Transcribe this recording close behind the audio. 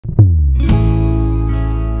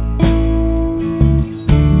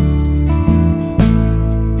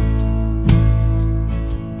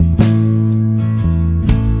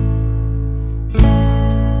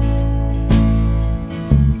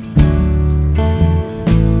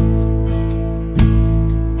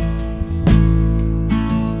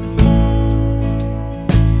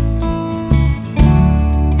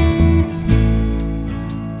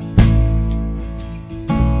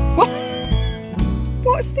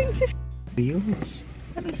stinks of yours.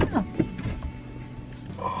 Let me smell.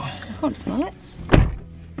 Oh, I can't smell it.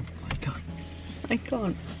 I can't. I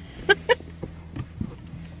can't.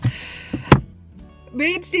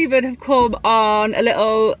 Me and Stephen have come on a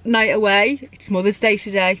little night away. It's Mother's Day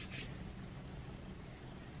today.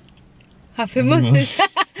 Happy Mother's Day.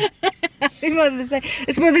 Happy Mother's Day.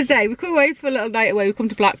 It's Mother's Day. We've come away for a little night away. We've come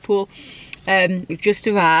to Blackpool. We've just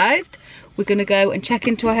arrived. We're going to go and check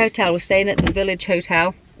into our hotel. We're staying at the Village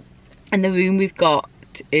Hotel. And the room we've got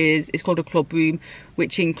is called a club room,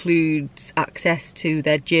 which includes access to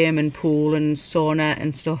their gym and pool and sauna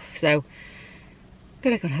and stuff. So,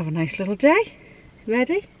 gonna go and have a nice little day.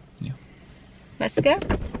 Ready? Yeah. Let's go.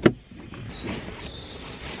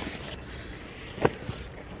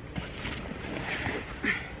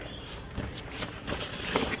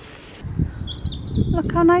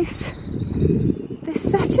 Look how nice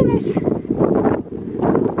this setting is. Ooh.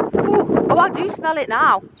 Oh, I do smell it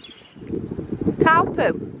now. Cow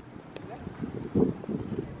poo.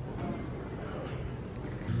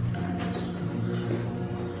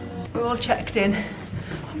 We're all checked in.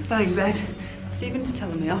 I'm very red. Stephen's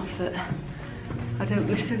telling me off that I don't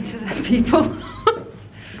listen to the people.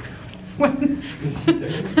 When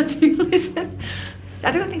I do listen.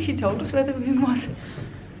 I don't think she told us where the room was.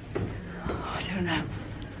 Oh, I don't know.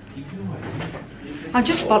 I'm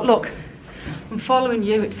just, look, I'm following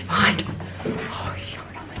you, it's fine. Oh,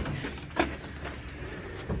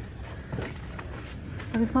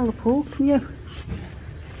 I can smell the pool from you.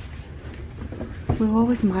 We're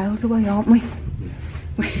always miles away, aren't we?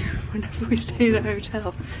 Whenever we stay in a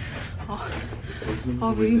hotel.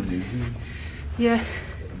 Our room. Yeah.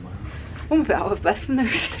 I'm a bit out of breath from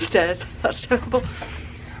those stairs. That's terrible.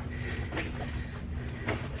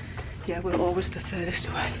 Yeah, we're always the furthest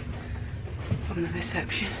away from the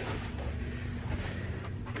reception.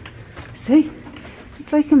 See?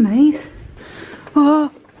 It's like a maze.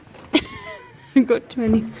 Oh! I've got too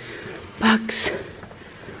many bags.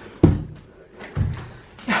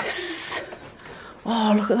 Yes.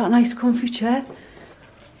 Oh, look at that nice comfy chair.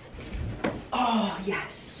 Oh,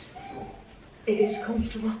 yes. It is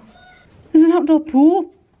comfortable. There's an outdoor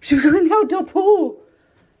pool. Should we go in the outdoor pool?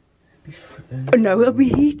 Oh, no, it'll be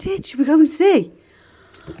heated. Should we go and see?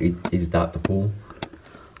 Is that the pool?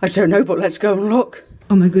 I don't know, but let's go and look.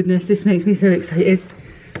 Oh my goodness, this makes me so excited.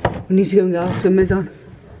 We need to go and get our swimmers on.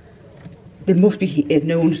 They must be heated.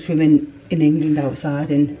 No one's swimming in England outside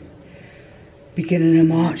in beginning of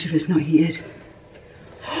March if it's not heated.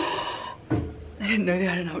 I didn't know they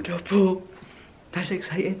had an outdoor pool. That's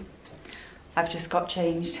exciting. I've just got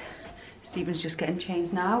changed. Stephen's just getting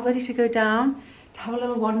changed now, ready to go down, to have a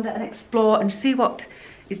little wander and explore and see what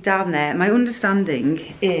is down there. My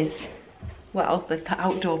understanding is, well, there's that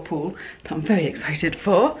outdoor pool that I'm very excited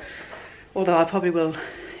for. Although I probably will,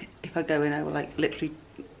 if I go in, I will like literally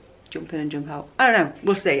jump in and jump out. I don't know,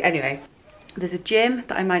 we'll see. Anyway, there's a gym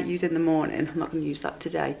that I might use in the morning. I'm not going to use that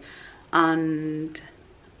today. And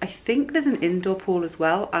I think there's an indoor pool as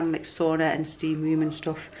well, and like sauna and steam room and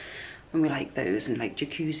stuff. And we like those, and like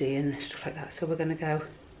jacuzzi and stuff like that. So we're going to go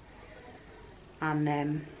and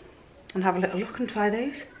have a little look and try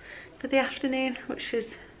those for the afternoon, which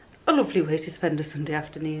is a lovely way to spend a Sunday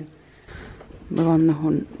afternoon. We're on the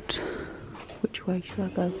hunt. Which way should I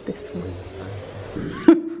go? This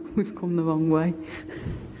way. We've come the wrong way.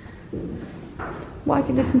 Why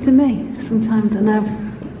do you listen to me? Sometimes I know.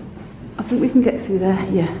 I think we can get through there.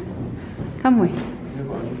 Yeah. Can we?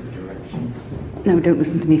 No, don't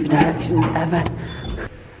listen to me for directions, ever.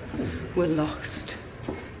 We're lost.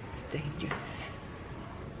 It's dangerous.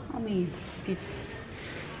 I mean,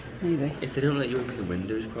 maybe. If they don't let you open the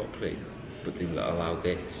windows properly, but they allow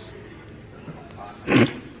this.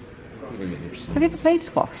 Have you ever played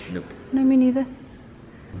squash? Nope. No, me neither.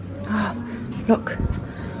 Ah, look.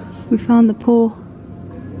 We found the pool.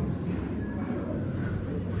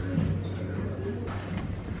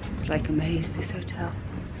 It's like a maze, this hotel.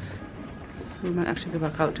 We might have to go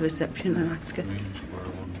back out to reception and ask her.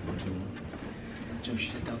 So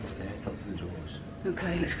she's downstairs, not for the doors.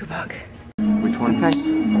 Okay, let's go back. Which one? Okay.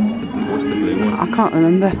 What's the blue one? I can't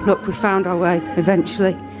remember. Look, we found our way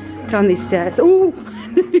eventually down these stairs. Oh,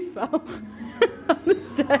 we fell down the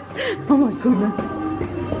stairs. Oh my goodness.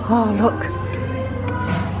 Oh, look.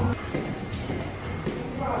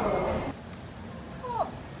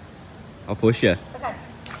 I'll push you. Okay.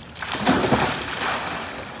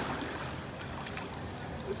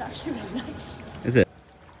 It's actually really nice. Is it?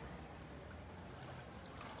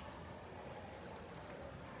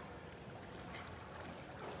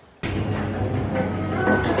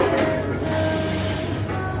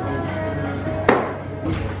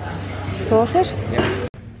 Sorted? Yeah.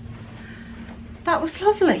 that was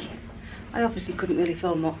lovely. I obviously couldn't really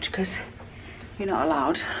film much because you're not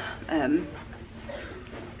allowed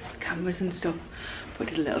cameras and stuff. But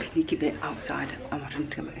did a little sneaky bit outside. I'm not going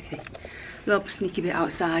to make a little sneaky bit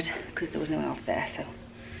outside because there was no one else there, so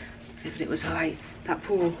I figured it was alright. That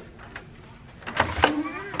pool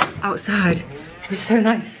outside was so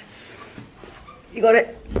nice. You got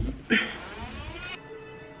it.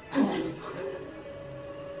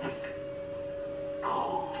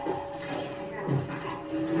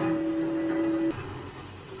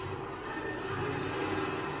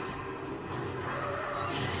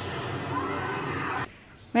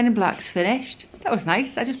 Men in Black's finished. That was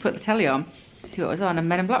nice. I just put the telly on to see what was on, and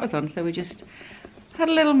Men in Black was on, so we just had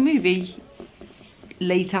a little movie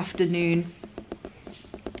late afternoon.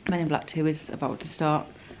 Men in Black 2 is about to start,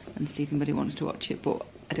 and Stephen really wants to watch it, but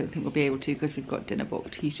I don't think we'll be able to because we've got dinner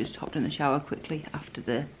booked. He's just hopped in the shower quickly after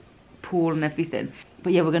the pool and everything.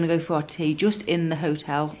 But yeah, we're going to go for our tea just in the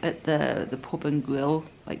hotel at the pub and grill.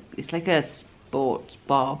 Like, it's like a sports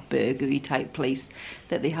bar burgery type place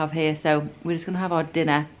that they have here, so we're just gonna have our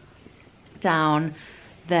dinner down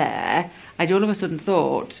there. I all of a sudden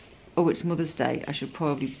thought, oh, it's Mother's Day, I should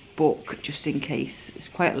probably book just in case. It's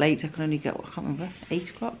quite late. I can only get, I can't remember,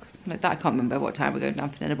 8 o'clock, something like that. I can't remember what time we're going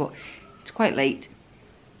down for dinner, but it's quite late.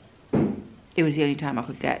 It was the only time I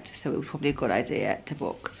could get, so it was probably a good idea to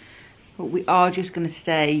book. But we are just gonna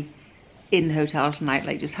stay in the hotel tonight,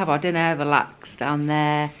 like just have our dinner, relax down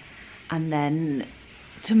there. And then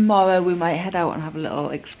tomorrow we might head out and have a little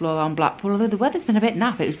explore around Blackpool. Although the weather's been a bit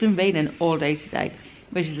naff. It's been raining all day today,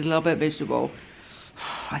 which is a little bit miserable.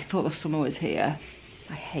 I thought the summer was here.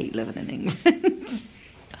 I hate living in England.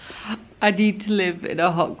 I need to live in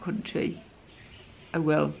a hot country. I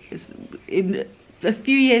will. It's in a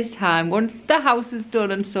few years' time, once the house is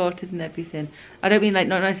done and sorted and everything. I don't mean like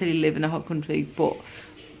not necessarily live in a hot country, but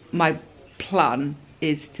my plan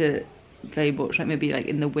is to very much like maybe like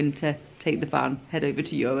in the winter take the van, head over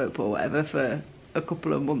to Europe or whatever for a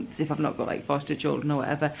couple of months if I've not got like foster children or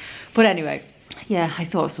whatever. But anyway, yeah, I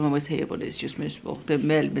thought summer was here, but it's just miserable. It's been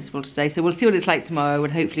really miserable today, so we'll see what it's like tomorrow,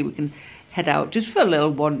 and hopefully we can head out just for a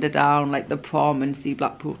little wander down like the prom and see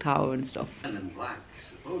Blackpool Tower and stuff. Men in Black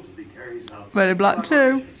supposedly carries out Men in Black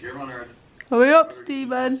too. Hurry up,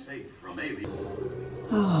 Stephen.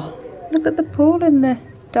 Oh, look at the pool in the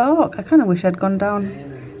dark. I kind of wish I'd gone down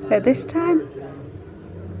at this time.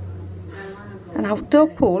 An outdoor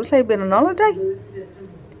pool, it's like being on holiday.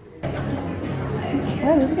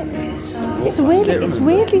 Where is it? It's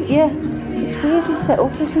weirdly, yeah, it's weirdly set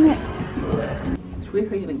up, isn't it? It's weird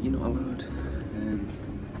how you think you're not allowed.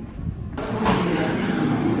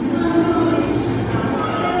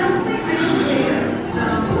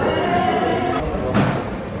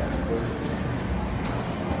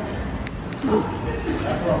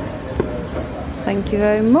 Thank you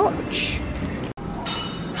very much.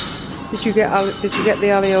 Did you get the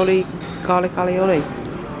alioli, garlic alioli?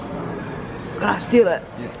 Can I steal it?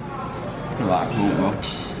 Yeah. I like it well.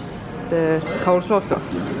 The coleslaw stuff?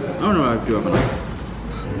 Oh no, I do have a knife.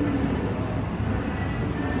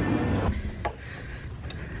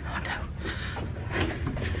 Oh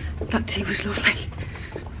no. That tea was lovely.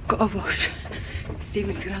 I've got a wash.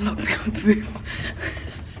 Stephen's gonna lock me out the room.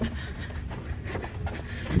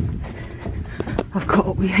 I've got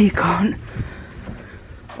up here, you can't.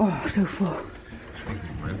 Oh, so full.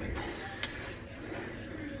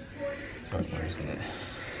 Sorry, isn't it?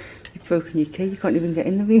 You've broken your key, you can't even get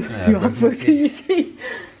in the room. Yeah, you have broken your key.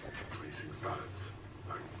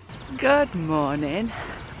 Good morning.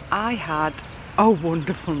 I had a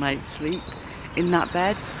wonderful night's sleep in that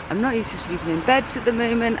bed. I'm not used to sleeping in beds at the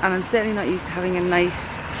moment, and I'm certainly not used to having a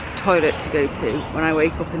nice toilet to go to when I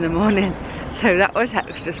wake up in the morning. So that was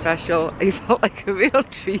extra special. It felt like a real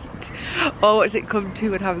treat. Or what's it come to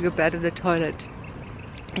when having a bed and a toilet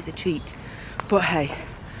is a treat. But hey,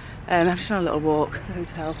 I'm just on a little walk. The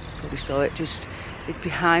hotel, probably saw it, just it's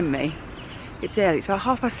behind me. It's early, it's about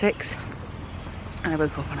 6:30, and I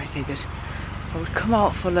woke up and I figured I would come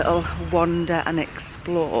out for a little wander and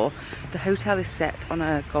explore. The hotel is set on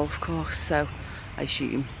a golf course, so I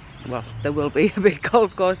assume, well, there will be a big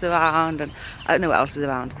golf course around, and I don't know what else is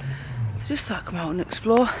around. So just thought I'd come out and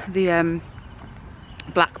explore. The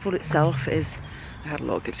Blackpool itself is, I had a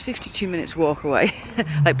look, it's 52 minutes walk away.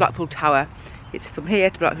 Like Blackpool Tower, it's from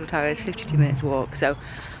here to Blackpool Tower, it's 52 minutes walk. So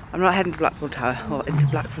I'm not heading to Blackpool Tower or into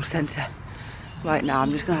Blackpool Centre right now.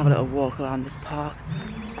 I'm just going to have a little walk around this park.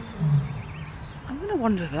 I'm going to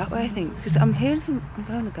wander that way, I think, because I'm hearing some,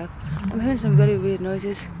 I'm hearing some very weird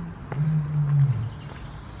noises.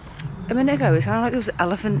 A minute ago it sounded like there was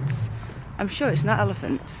elephants. I'm sure it's not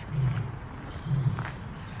elephants.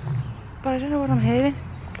 But but I don't know what I'm hearing.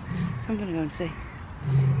 So I'm gonna go and see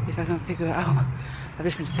if I can figure it out. I've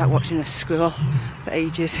just been sat watching a squirrel for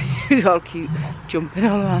ages. He's all cute, jumping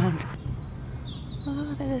all around.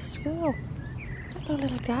 Oh, there's a squirrel. Hello,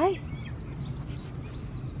 little guy.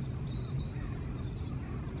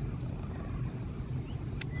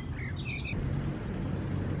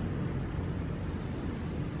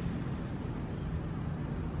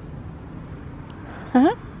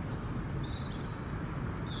 Huh?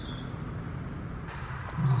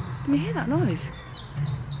 Can you hear that noise?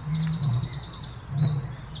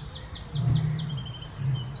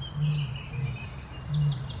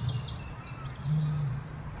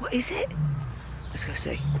 What is it? Let's go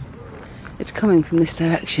see. It's coming from this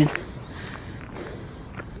direction.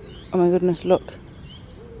 Oh my goodness, look.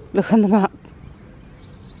 Look on the map.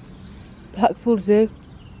 Blackpool Zoo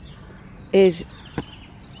is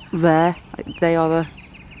there. Like, they are the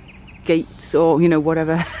gates, or, you know,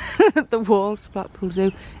 whatever. The walls to Blackpool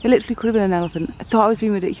Zoo. It literally could have been an elephant. I thought I was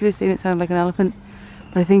being ridiculous saying it sounded like an elephant,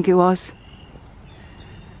 but I think it was.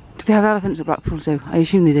 Do they have elephants at Blackpool Zoo? I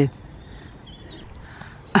assume they do.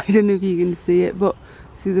 I don't know if you can see it, but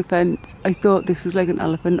through the fence, I thought this was like an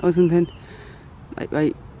elephant or something, like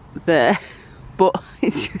right there, but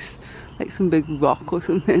it's just like some big rock or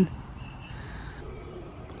something.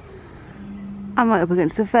 I'm right up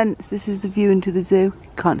against the fence. This is the view into the zoo.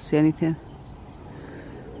 Can't see anything,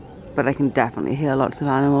 but I can definitely hear lots of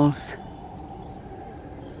animals.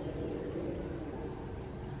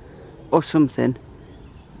 Or something.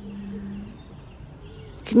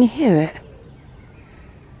 Can you hear it?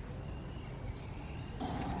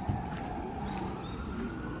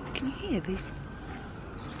 Can you hear these?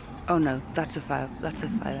 Oh no, that's a fire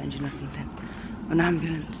engine or something. An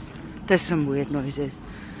ambulance. There's some weird noises.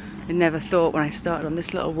 I never thought when I started on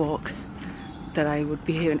this little walk that I would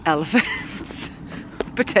be hearing elephants.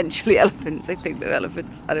 Potentially elephants. I think they're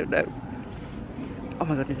elephants. I don't know. Oh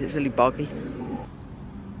my goodness, it's really boggy.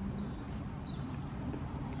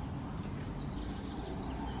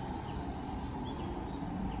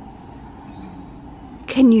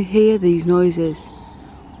 Can you hear these noises?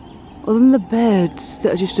 Other than the birds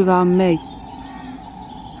that are just around me.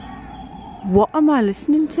 What am I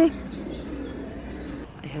listening to?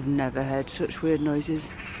 I have never heard such weird noises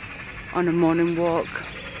on a morning walk.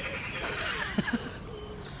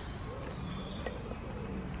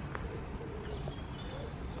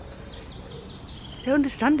 I don't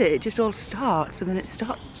understand it. It just all starts and then it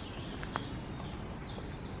stops.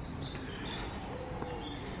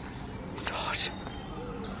 It's odd.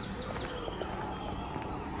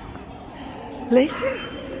 Listen.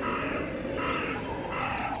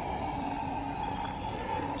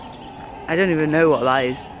 I don't even know what that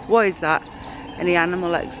is. What is that? Any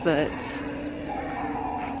animal experts?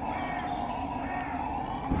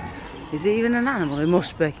 Is it even an animal? It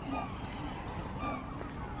must be.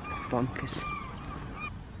 Bonkers.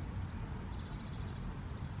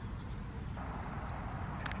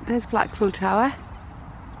 There's Blackpool Tower.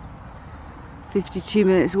 52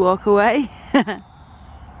 minutes walk away. I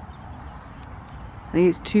think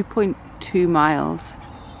it's 2.2 miles.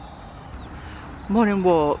 Morning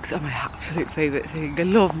walks are my absolute favourite thing. I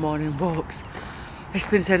love morning walks. It's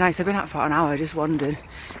been so nice. I've been out for an hour just wandering.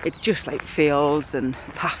 It's just like fields and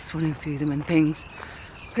paths running through them and things.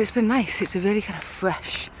 But it's been nice. It's a really kind of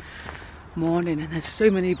fresh morning and there's so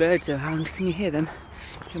many birds around. Can you hear them?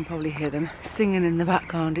 You can probably hear them singing in the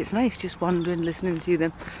background. It's nice just wandering, listening to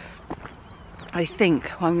them. I think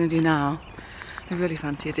what I'm going to do now, I really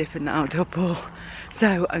fancy a dip in the outdoor pool.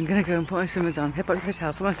 So I'm going to go and put my swimmers on, head back to the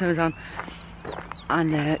hotel, put my swimmers on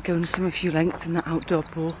and go and swim a few lengths in that outdoor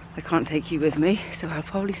pool. I can't take you with me, so I'll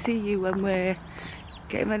probably see you when we're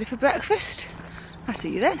getting ready for breakfast. I'll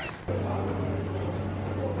see you then.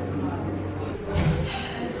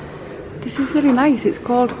 This is really nice. It's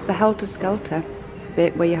called the Helter Skelter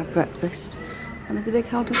bit where you have breakfast, and there's a big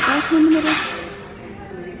Helter Skelter in the middle.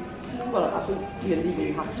 Well, I think you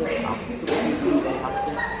legally have to ask they have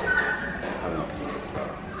to.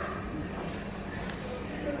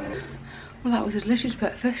 Well, that was a delicious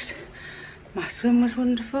breakfast. My swim was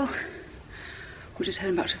wonderful. We're just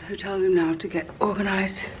heading back to the hotel room now to get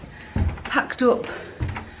organised, packed up,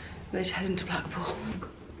 ready to head into Blackpool.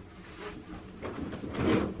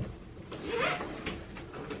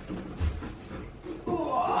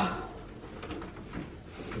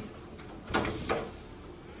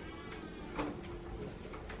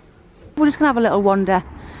 We're just going to have a little wander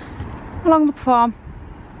along the farm,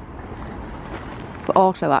 but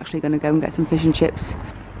also actually going to go and get some fish and chips.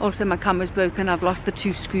 Also my camera's broken. I've lost the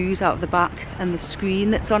 2 screws out of the back and the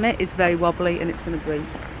screen that's on it is very wobbly and it's going to break.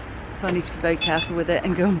 so I need to be very careful with it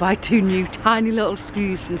and go and buy 2 new tiny little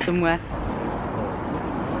screws from somewhere.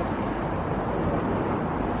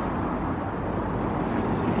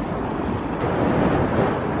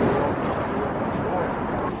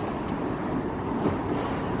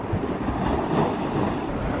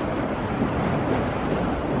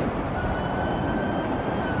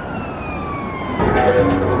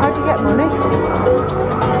 How'd you get money?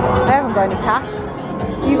 I haven't got any cash.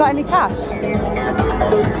 You got any cash?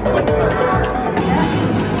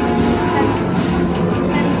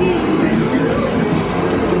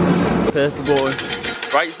 Purple button.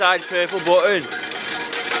 Right side, purple button.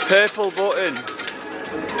 Purple button.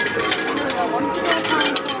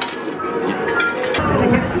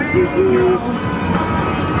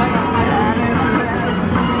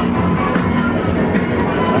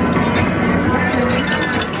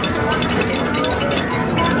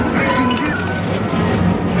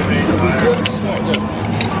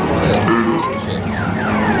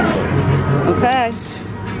 Okay.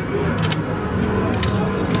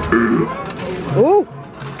 Oh!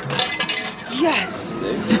 Yes!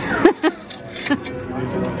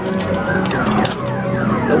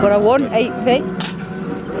 Look what I won, 8p.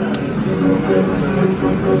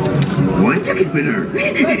 One ticket winner.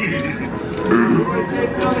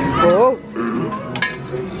 Oh!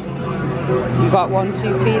 You got 1,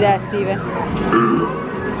 2p there, Stephen.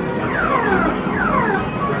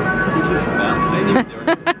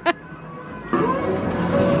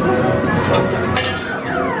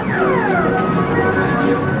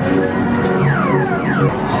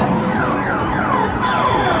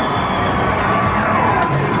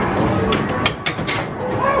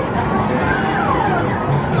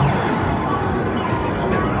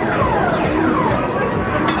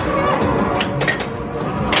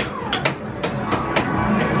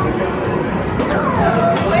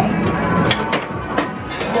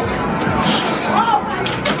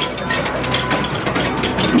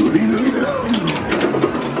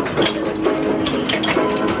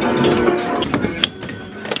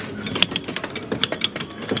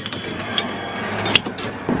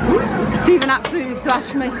 Stephen absolutely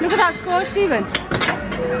thrashed me. Look at that score, Stephen.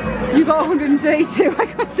 You got 132, I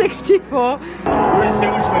got 64. Really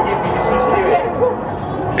so much for giving me this steering.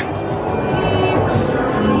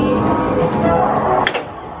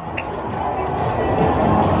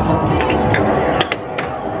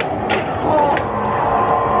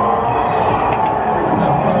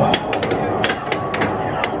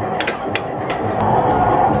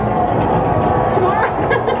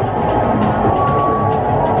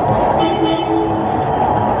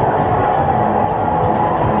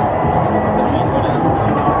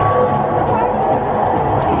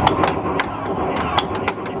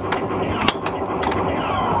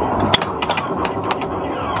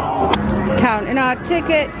 Counting our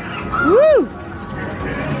tickets. Woo!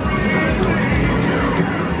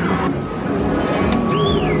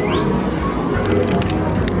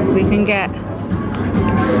 We can get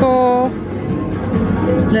 4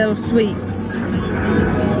 little sweets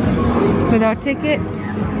with our tickets,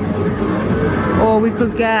 or we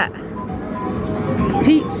could get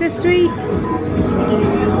pizza sweet.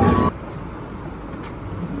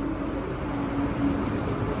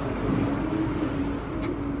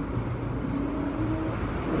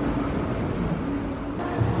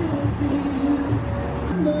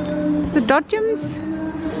 The Dodgems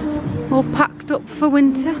all packed up for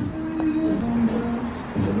winter.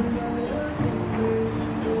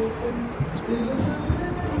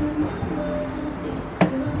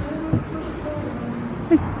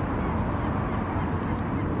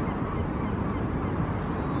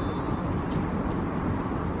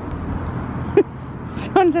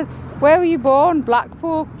 Someone says, where were you born?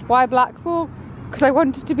 Blackpool. Why Blackpool? Because I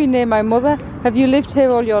wanted to be near my mother. Have you lived here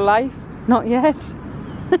all your life? Not yet.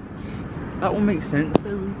 That one makes sense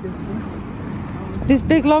though. This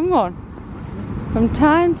big long one. From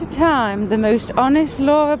time to time, the most honest,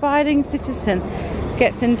 law-abiding citizen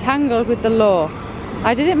gets entangled with the law.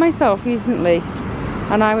 I did it myself recently,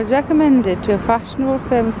 and I was recommended to a fashionable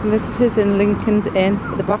firm of solicitors in Lincoln's Inn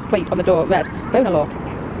with the brass plate on the door read, Bona Law.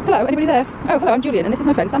 Hello, anybody there? Oh, hello, I'm Julian, and this is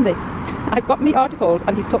my friend Sandy. I've got me articles,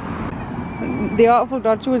 and he's took. The Artful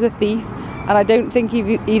Dodger was a thief, and I don't think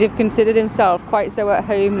he'd have considered himself quite so at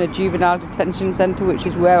home in a juvenile detention centre, which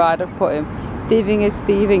is where I'd have put him. Thieving is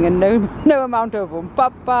thieving, and no amount of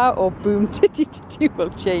papa or boom titty titty will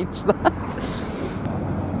change that.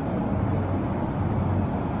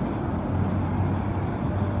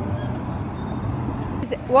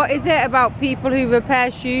 What is it about people who repair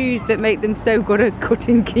shoes that make them so good at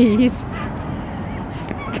cutting keys?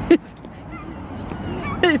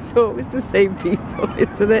 It's It's always the same people,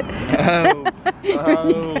 isn't it? Oh.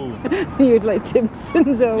 Oh. You'd like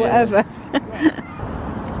Timpsons or whatever.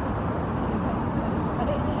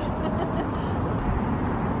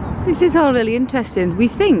 This is all really interesting. We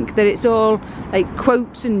think that it's all like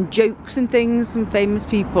quotes and jokes and things from famous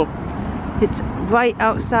people. It's right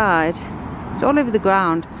outside. It's all over the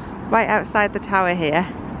ground, right outside the tower here.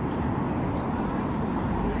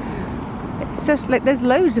 It's just like there's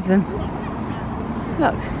loads of them.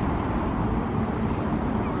 Look.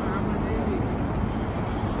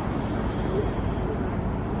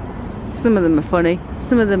 Some of them are funny,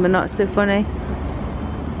 some of them are not so funny.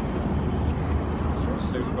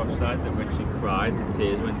 So cross-eyed that when she cried, the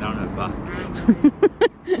tears went down her back.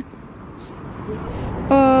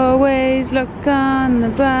 Always look on the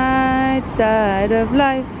bright side of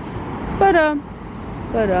life. Ba-dum,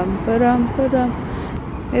 ba-dum, ba-dum,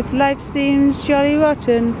 ba-dum. If life seems jolly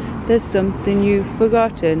rotten, there's something you've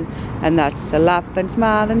forgotten, and that's to laugh and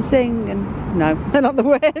smile and sing and... no, they're not the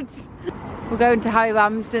words. We're going to Harry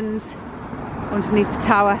Ramsden's underneath the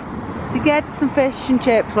tower to get some fish and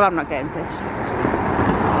chips. Well, I'm not getting fish.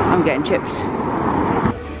 I'm getting chips.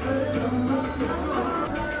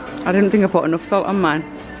 I didn't think I put enough salt on mine.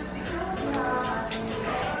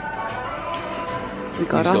 We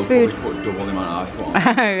got our food. Put double the amount of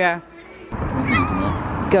ice. Oh yeah.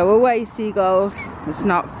 Go away, seagulls. It's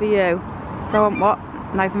not for you. I want what?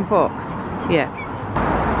 Knife and fork? Yeah.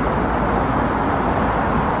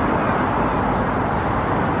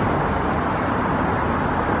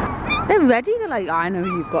 They're ready. They're like, I know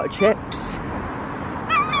you've got chips.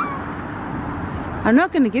 I'm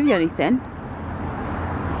not going to give you anything.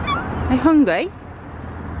 Are you hungry?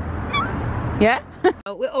 Yeah?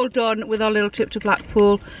 We're all done with our little trip to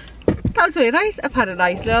Blackpool. That was really nice. I've had a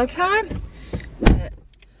nice little time.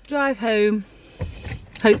 Drive home.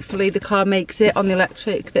 Hopefully the car makes it on the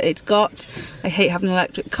electric that it's got. I hate having an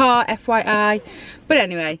electric car, FYI. But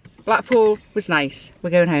anyway, Blackpool was nice. We're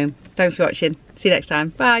going home. Thanks for watching. See you next time.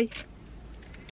 Bye.